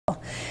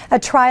A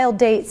trial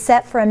date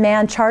set for a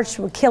man charged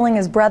with killing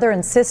his brother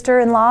and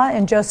sister-in-law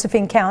in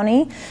Josephine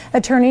County.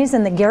 Attorneys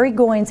in the Gary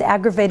Goins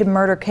aggravated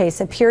murder case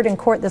appeared in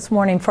court this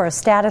morning for a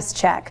status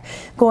check.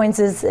 Goins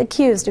is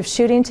accused of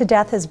shooting to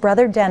death his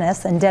brother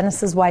Dennis and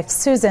Dennis's wife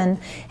Susan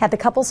at the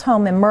couple's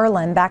home in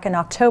Merlin back in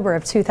October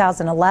of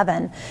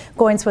 2011.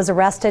 Goins was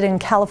arrested in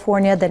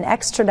California, then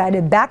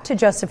extradited back to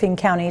Josephine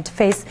County to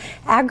face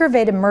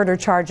aggravated murder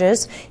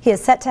charges. He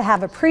is set to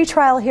have a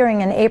pretrial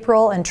hearing in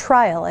April and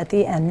trial at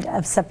the end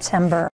of September.